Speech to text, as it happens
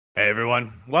Hey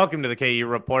everyone, welcome to the KE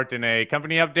Report and a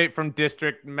company update from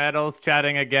District Metals,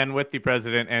 chatting again with the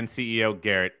President and CEO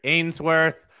Garrett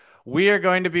Ainsworth. We are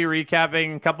going to be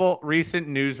recapping a couple recent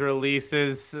news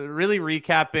releases, really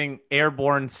recapping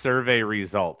airborne survey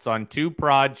results on two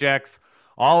projects,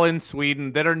 all in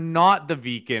Sweden, that are not the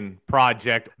Viken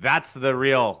project. That's the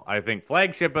real, I think,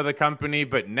 flagship of the company.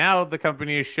 But now the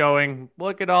company is showing,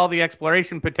 look at all the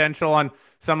exploration potential on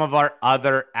some of our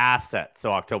other assets.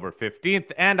 So October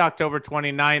 15th and October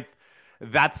 29th,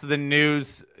 that's the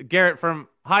news. Garrett, from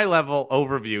high level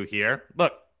overview here,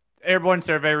 look, airborne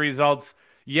survey results,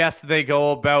 yes, they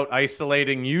go about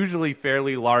isolating usually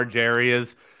fairly large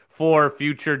areas for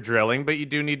future drilling, but you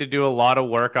do need to do a lot of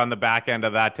work on the back end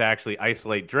of that to actually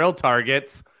isolate drill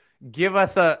targets. Give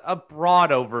us a broad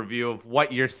overview of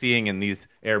what you're seeing in these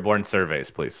airborne surveys,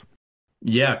 please.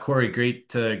 Yeah, Corey, great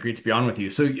to be on with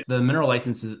you. So the mineral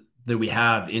licenses that we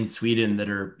have in Sweden that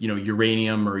are,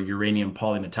 uranium or uranium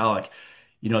polymetallic,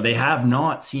 they have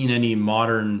not seen any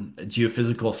modern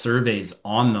geophysical surveys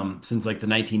on them since like the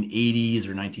 1980s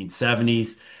or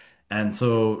 1970s. And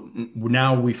so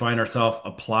now we find ourselves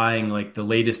applying like the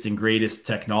latest and greatest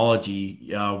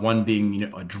technology, one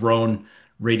being, a drone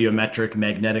radiometric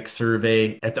magnetic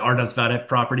survey at the Ardnasvarre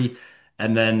property,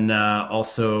 and then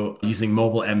also using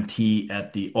mobile MT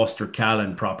at the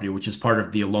Österkälen property, which is part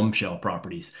of the Alumshell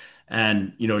properties.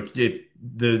 And, the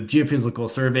geophysical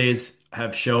surveys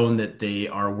have shown that they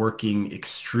are working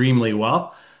extremely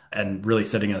well and really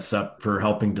setting us up for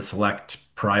helping to select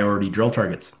priority drill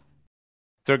targets.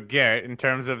 So, Garrett, in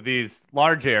terms of these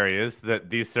large areas that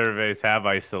these surveys have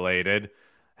isolated,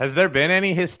 has there been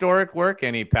any historic work,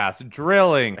 any past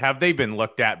drilling? Have they been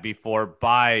looked at before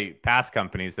by past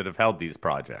companies that have held these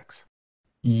projects?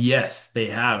 Yes,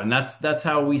 they have. And that's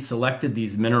how we selected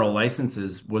these mineral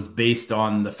licenses was based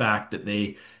on the fact that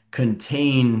they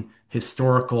contain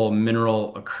historical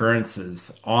mineral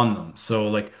occurrences on them. So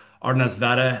like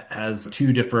Ardnasvarre has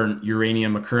two different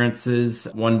uranium occurrences,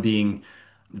 one being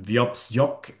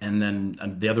Viopsjok and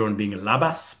the other one being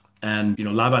Labas. And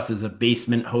Labas is a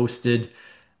basement hosted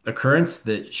occurrence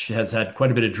that has had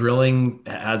quite a bit of drilling,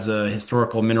 has a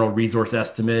historical mineral resource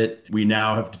estimate. We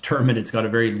now have determined it's got a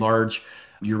very large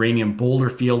uranium boulder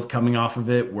field coming off of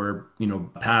it, where,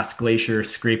 past glacier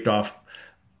scraped off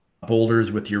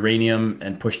boulders with uranium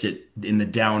and pushed it in the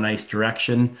down ice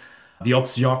direction. The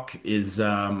Opsjok is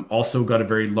also got a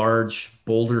very large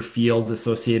boulder field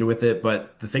associated with it.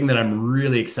 But the thing that I'm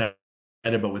really excited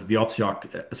about with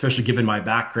Viopsjok, especially given my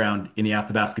background in the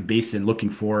Athabasca Basin looking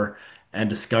for and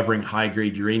discovering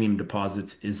high-grade uranium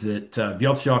deposits, is that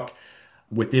Viopsjok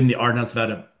within the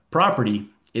Ardnasvarre property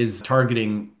is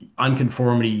targeting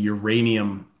unconformity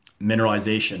uranium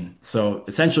mineralization. So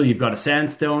essentially, you've got a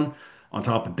sandstone on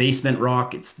top of basement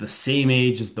rock. It's the same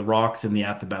age as the rocks in the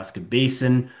Athabasca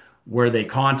Basin. Where they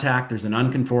contact, there's an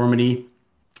unconformity.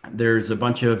 There's a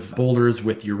bunch of boulders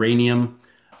with uranium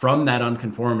from that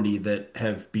unconformity that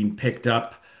have been picked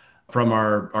up from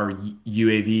our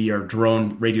UAV, our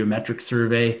drone radiometric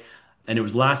survey. And it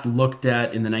was last looked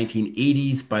at in the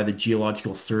 1980s by the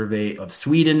Geological Survey of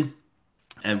Sweden,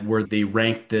 and where they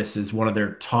ranked this as one of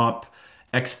their top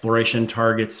exploration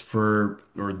targets or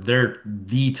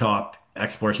the top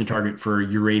exploration target for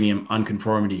uranium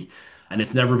unconformity. And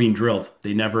it's never been drilled.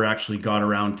 They never actually got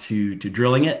around to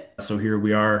drilling it. So here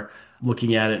we are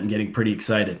looking at it and getting pretty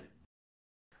excited.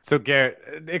 So,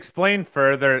 Garrett, explain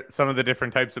further some of the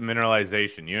different types of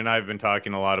mineralization. You and I have been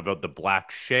talking a lot about the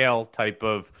black shale type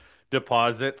of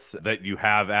deposits that you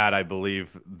have at, I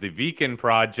believe, the Viken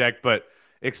project, but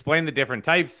explain the different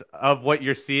types of what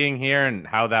you're seeing here and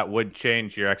how that would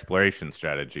change your exploration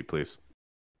strategy, please.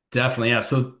 Definitely, yeah.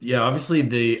 So, yeah, obviously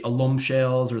the alum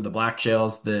shales or the black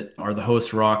shales that are the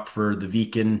host rock for the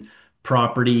Viken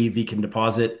property, Viken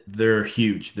deposit, they're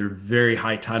huge. They're very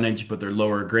high tonnage, but they're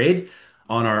lower grade.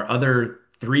 On our other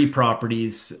three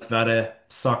properties, Sveta,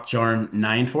 Sockjarn,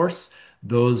 Nine Force,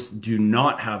 those do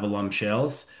not have alum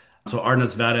shales. So,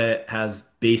 Ardnasvarre has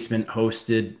basement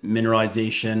hosted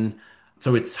mineralization.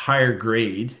 So, it's higher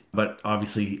grade, but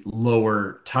obviously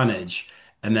lower tonnage.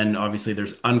 And then obviously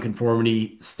there's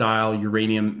unconformity style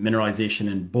uranium mineralization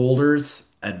in boulders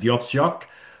at Viopsjok,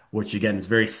 which again is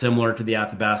very similar to the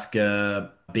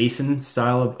Athabasca Basin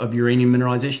style of uranium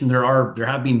mineralization. There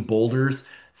have been boulders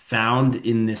found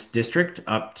in this district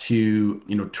up to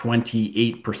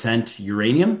 28%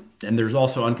 uranium. And there's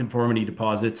also unconformity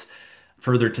deposits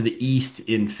further to the east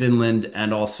in Finland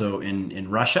and also in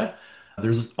Russia.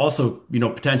 There's also,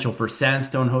 potential for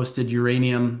sandstone hosted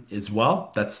uranium as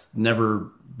well. That's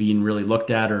never been really looked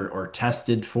at or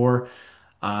tested for.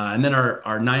 And then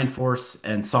our Nine Force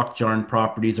and Sockjarn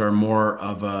properties are more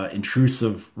of a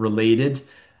intrusive related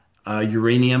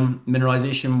uranium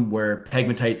mineralization where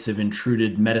pegmatites have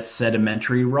intruded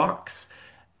metasedimentary rocks.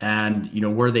 And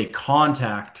where they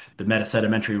contact the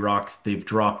metasedimentary rocks, they've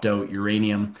dropped out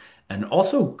uranium and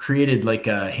also created like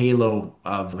a halo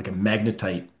of like a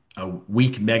magnetite, a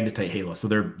weak magnetite halo. So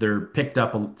they're picked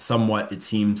up somewhat, it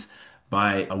seems,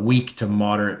 by a weak to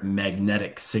moderate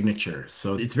magnetic signature.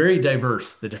 So it's very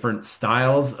diverse, the different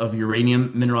styles of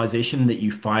uranium mineralization that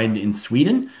you find in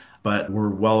Sweden, but we're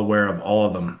well aware of all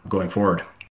of them going forward.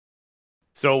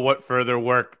 So, what further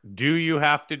work do you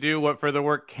have to do? What further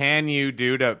work can you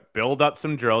do to build up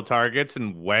some drill targets?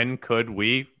 And when could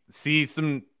we see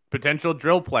some potential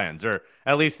drill plans, or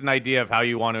at least an idea of how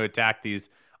you want to attack these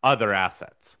other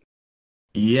assets?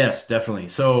 Yes, definitely.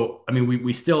 So, I mean,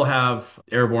 we still have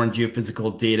airborne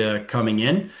geophysical data coming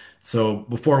in. So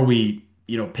before we,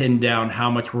 pin down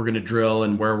how much we're going to drill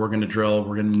and where we're going to drill,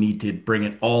 we're going to need to bring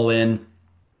it all in,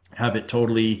 have it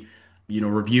totally,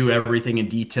 review everything in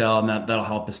detail, and that'll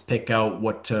help us pick out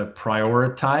what to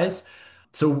prioritize.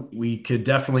 So we could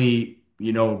definitely,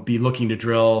 be looking to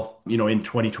drill, in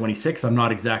 2026. I'm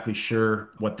not exactly sure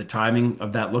what the timing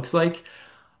of that looks like.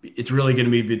 It's really going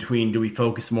to be between, do we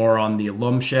focus more on the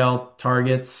alum shale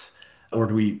targets, or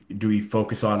do we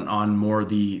focus on more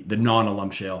the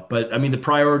non-alum shale? But I mean, the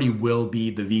priority will be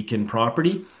the Viken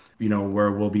property, where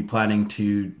we'll be planning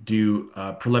to do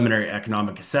a preliminary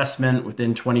economic assessment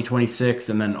within 2026,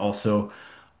 and then also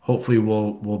hopefully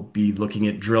we'll be looking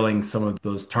at drilling some of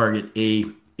those target A,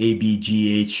 B,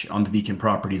 G, H on the Viken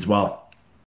property as well.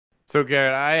 So,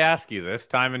 Garrett, I ask you this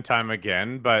time and time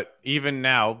again, but even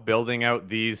now, building out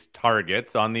these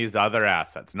targets on these other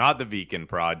assets, not the Beacon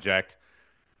project,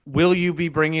 will you be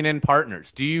bringing in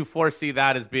partners? Do you foresee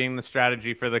that as being the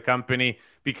strategy for the company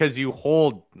because you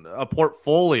hold a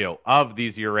portfolio of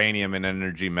these uranium and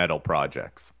energy metal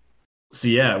projects? So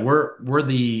yeah, we're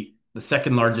the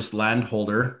second largest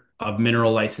landholder of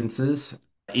mineral licenses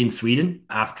in Sweden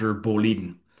after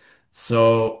Boliden.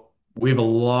 So we have a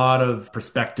lot of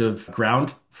prospective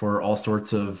ground for all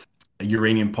sorts of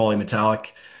uranium polymetallic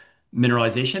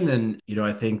mineralization. And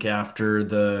I think after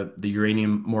the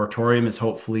uranium moratorium is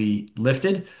hopefully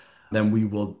lifted, then we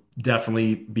will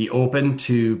definitely be open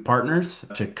to partners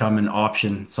to come and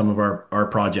option some of our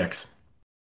projects.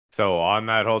 So, on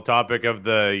that whole topic of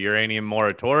the uranium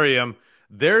moratorium,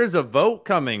 there's a vote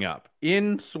coming up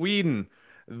in Sweden.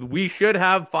 We should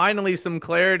have finally some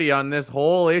clarity on this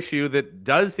whole issue that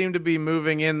does seem to be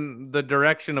moving in the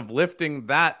direction of lifting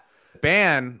that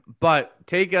ban. But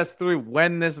take us through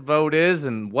when this vote is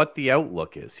and what the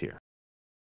outlook is here.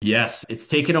 Yes, it's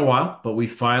taken a while, but we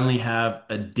finally have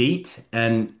a date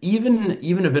and even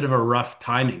a bit of a rough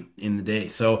timing in the day.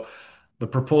 So the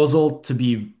proposal to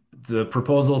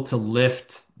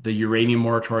lift the uranium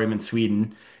moratorium in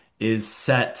Sweden is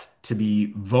set to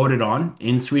be voted on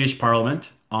in Swedish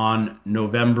Parliament on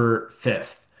November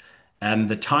 5th. And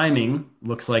the timing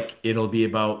looks like it'll be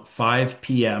about 5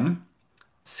 p.m.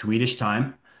 Swedish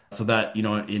time. So that,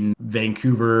 in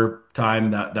Vancouver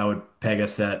time, that would peg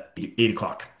us at 8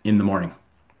 o'clock in the morning.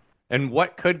 And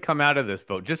what could come out of this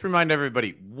vote? Just remind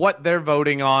everybody what they're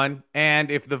voting on.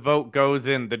 And if the vote goes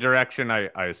in the direction I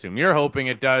assume you're hoping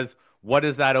it does, what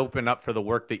does that open up for the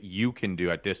work that you can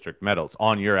do at District Metals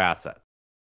on your asset?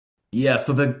 Yeah,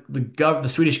 so the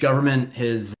Swedish government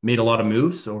has made a lot of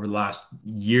moves over the last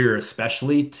year,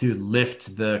 especially to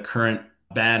lift the current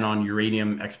ban on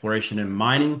uranium exploration and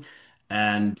mining.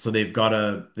 And so they've got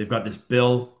this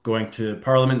bill going to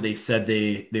Parliament. They've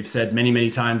said many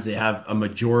times they have a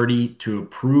majority to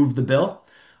approve the bill.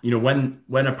 When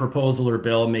a proposal or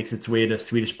bill makes its way to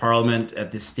Swedish Parliament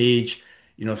at this stage,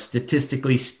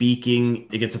 statistically speaking,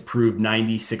 it gets approved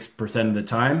 96% of the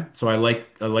time. So I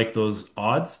like those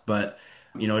odds, but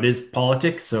it is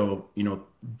politics, so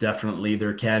definitely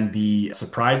there can be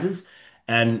surprises.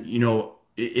 And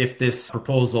if this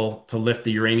proposal to lift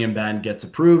the uranium ban gets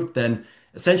approved, then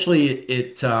essentially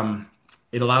it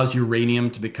allows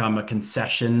uranium to become a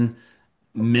concession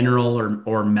mineral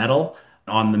or metal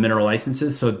on the mineral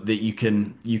licenses so that you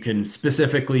can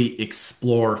specifically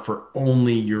explore for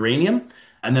only uranium.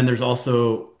 And then there's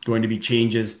also going to be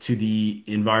changes to the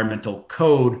environmental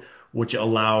code which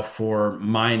allow for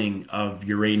mining of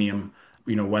uranium,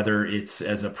 whether it's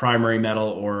as a primary metal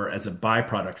or as a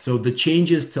byproduct. So the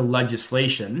changes to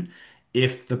legislation,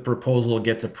 if the proposal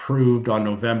gets approved on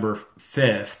November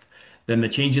 5th, then the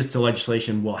changes to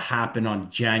legislation will happen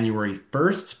on January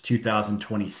 1st,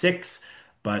 2026.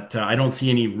 But I don't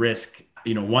see any risk,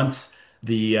 once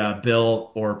the bill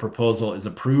or proposal is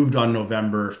approved on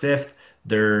November 5th,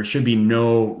 there should be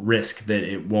no risk that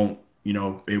it won't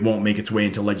make its way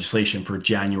into legislation for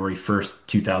January 1st,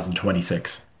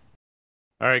 2026.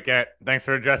 All right, Garrett. Thanks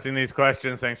for addressing these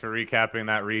questions. Thanks for recapping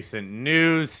that recent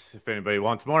news. If anybody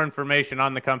wants more information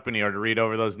on the company or to read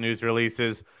over those news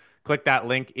releases, click that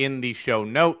link in the show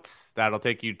notes. That'll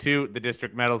take you to the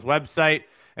District Metals website.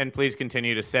 And please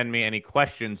continue to send me any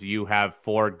questions you have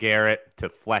for Garrett to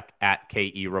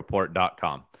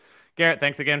fleck@kereport.com. Garrett,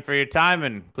 thanks again for your time,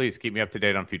 and please keep me up to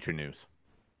date on future news.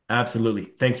 Absolutely.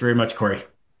 Thanks very much, Corey.